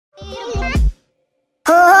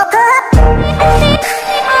Hey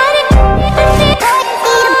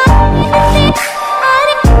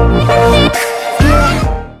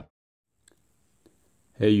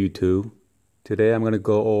YouTube, today I'm going to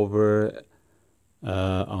go over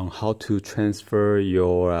on how to transfer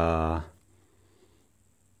your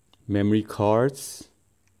memory cards,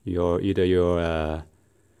 either your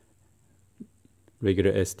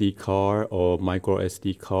regular SD card or micro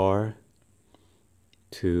SD card,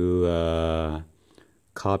 to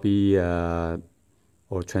copy or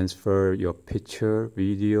transfer your picture,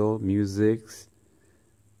 video, music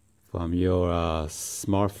from your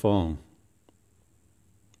smartphone.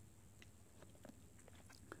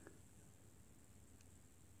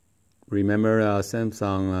 Remember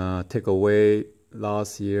Samsung took away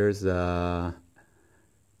last year's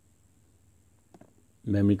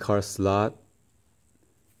memory card slot.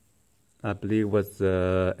 I believe it was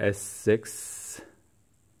the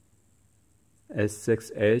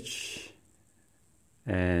S6H,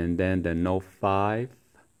 and then the Note 5.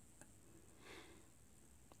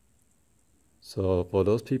 So for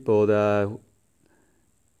those people that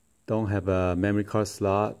don't have a memory card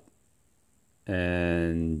slot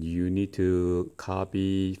and you need to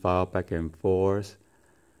copy file back and forth,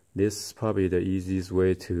 this is probably the easiest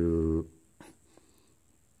way to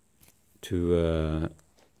do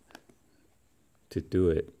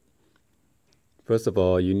it. First of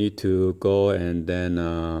all, you need to go and then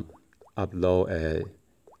upload a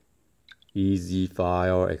easy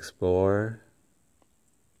file explorer.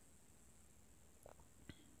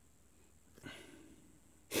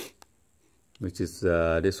 Which is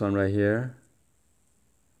this one right here.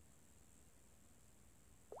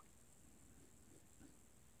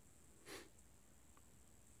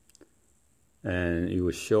 And it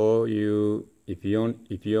will show you, if you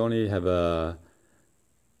only have a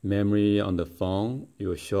memory on the phone, it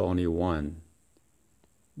will show only one.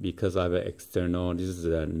 Because I have an external, this is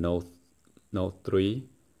a Note 3,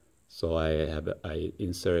 so I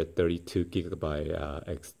inserted 32 gigabyte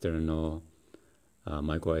external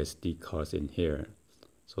micro SD cards in here.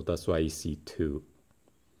 So that's why you see two.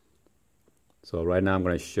 So right now I'm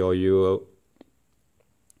going to show you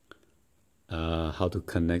how to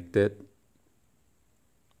connect it.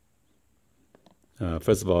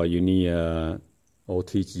 First of all, you need a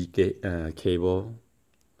OTG cable.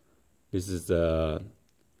 This is a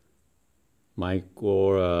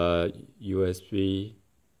micro USB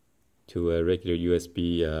to a regular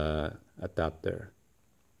USB adapter.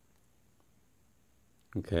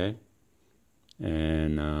 Okay,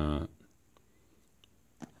 and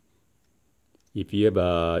if you have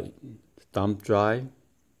a thumb drive,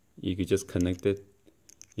 you could just connect it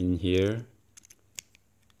in here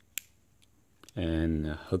and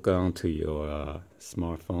hook on to your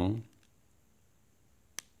smartphone.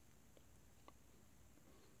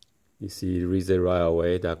 You see, it reads it right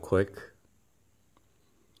away, that quick.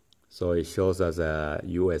 So it shows as a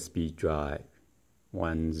USB drive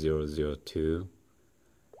 1002.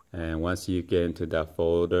 And once you get into that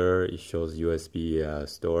folder, it shows USB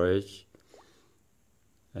storage.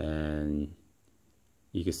 And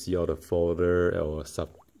you can see all the folder or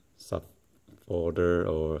sub folder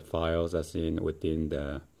or files that's within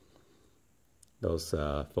those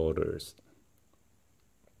folders.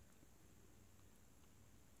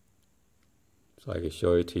 So I can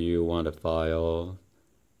show it to you one of the files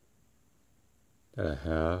that I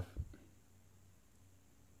have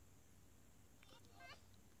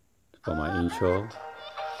for my intro.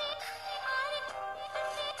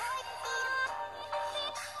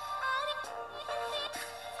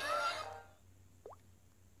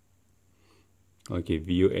 Okay,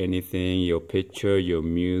 view anything, your picture, your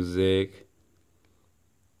music,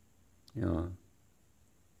 you know.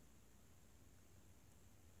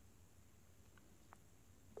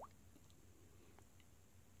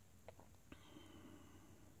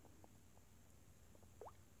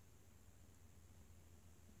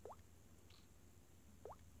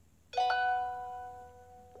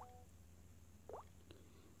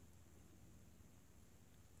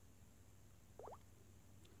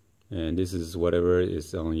 And this is whatever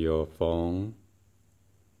is on your phone.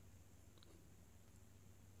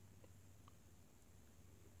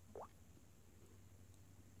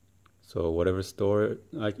 So whatever store,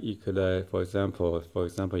 like you could, for example,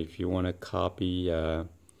 if you want to copy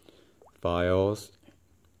files,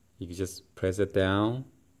 you can just press it down,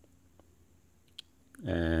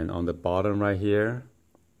 and on the bottom right here,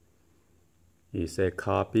 you say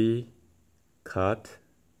copy, cut,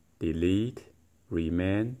 delete,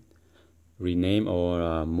 rename,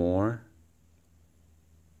 or more.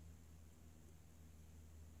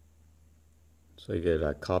 So you get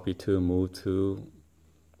like copy to, move to,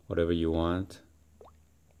 whatever you want.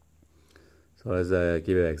 So let's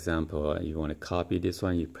give you an example. You want to copy this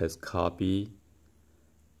one, you press copy,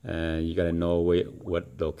 and you gotta know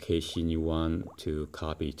what location you want to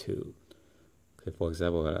copy to. Okay, for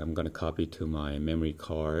example, I'm gonna copy to my memory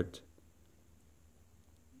card.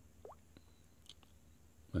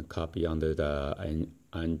 I'm gonna copy under the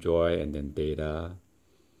Android and then data,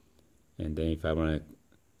 and then if I want to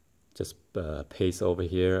just paste over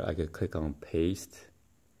here, I could click on paste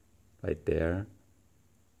right there,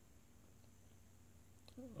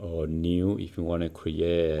 or new if you want to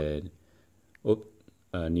create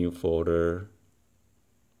a new folder.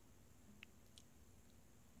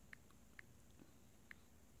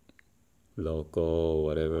 Local,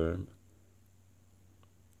 whatever.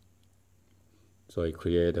 So I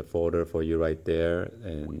create a folder for you right there,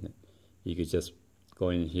 and you could just go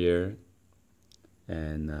in here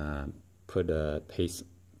and put a paste,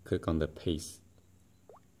 click on the paste.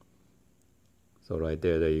 So right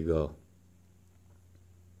there you go.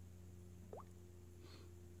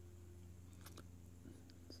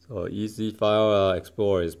 So easy file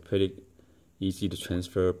explorer is pretty easy to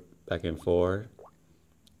transfer back and forth,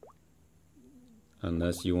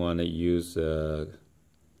 unless you want to use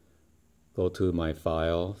go to my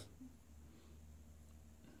files,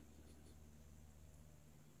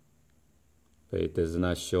 but it does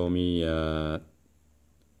not show me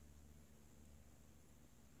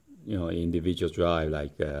individual drive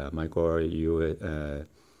like micro USB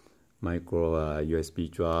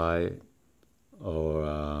drive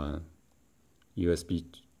or USB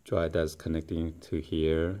drive that's connecting to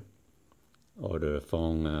here, or the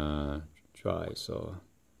phone drive. So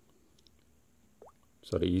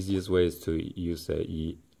the easiest way is to use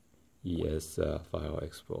the ES file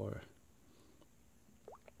explorer.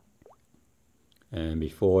 And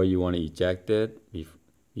before you want to eject it,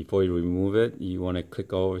 before you remove it, you want to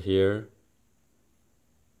click over here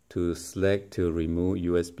to select to remove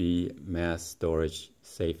USB mass storage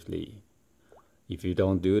safely. If you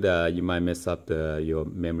don't do that, you might mess up your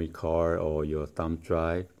memory card or your thumb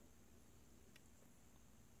drive.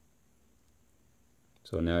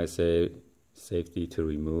 So now I say safety to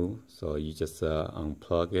remove, so you just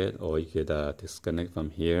unplug it, or you could disconnect from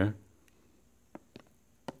here.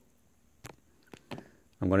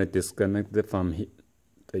 I'm going to disconnect it from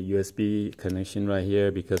the USB connection right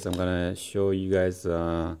here, because I'm going to show you guys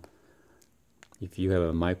if you have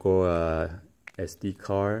a micro SD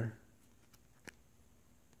card.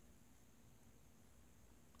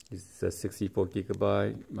 This is a 64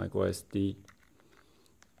 gigabyte micro SD.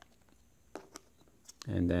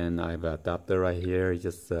 And then I have an adapter right here. You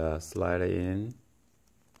just slide it in.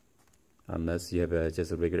 Unless you have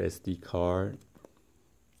just a regular SD card,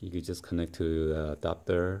 you could just connect to the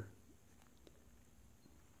adapter,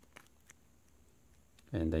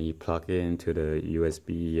 and then you plug it into the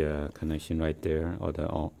USB connection right there, or the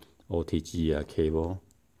OTG cable.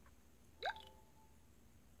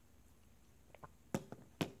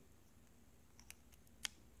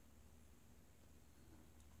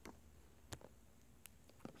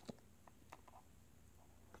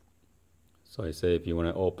 So I say if you want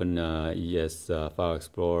to open ES File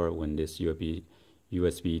Explorer when this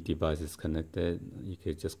USB device is connected, you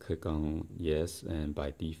could just click on yes, and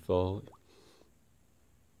by default.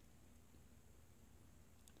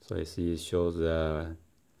 So you see it shows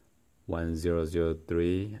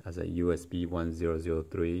 1003 as a USB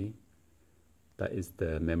 1003. That is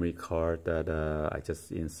the memory card that I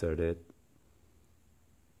just inserted.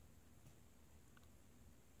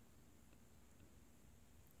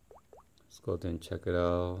 Let's go ahead and check it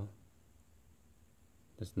out.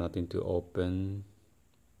 There's nothing to open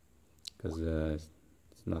because there's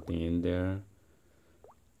nothing in there.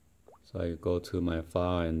 So I go to my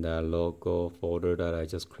file and that logo folder that I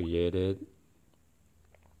just created,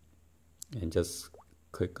 and just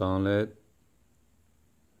click on it,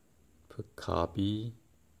 put copy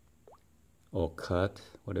or cut,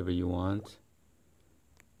 whatever you want,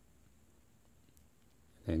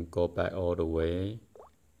 and go back all the way.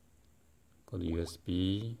 Go to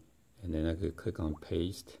USB, and then I could click on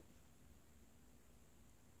paste.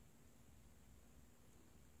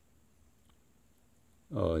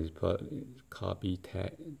 Oh, it's put copy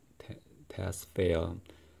task fail.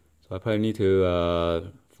 So I probably need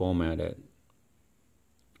to format it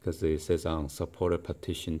because it says on supported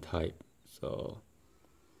partition type. So,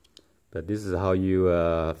 but this is how you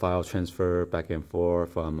file transfer back and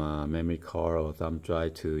forth from memory card or thumb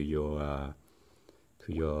drive to your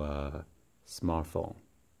smartphone.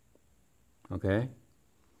 Okay,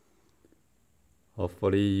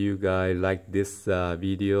 hopefully you guys like this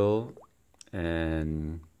video,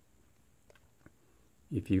 and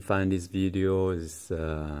If you find this video is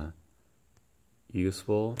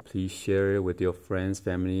useful, please share it with your friends,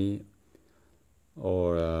 family,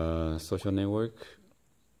 or social network,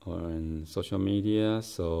 or in social media.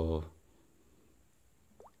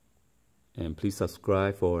 And please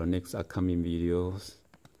subscribe for the next upcoming videos.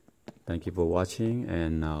 Thank you for watching,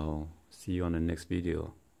 and I'll see you on the next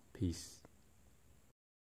video. Peace.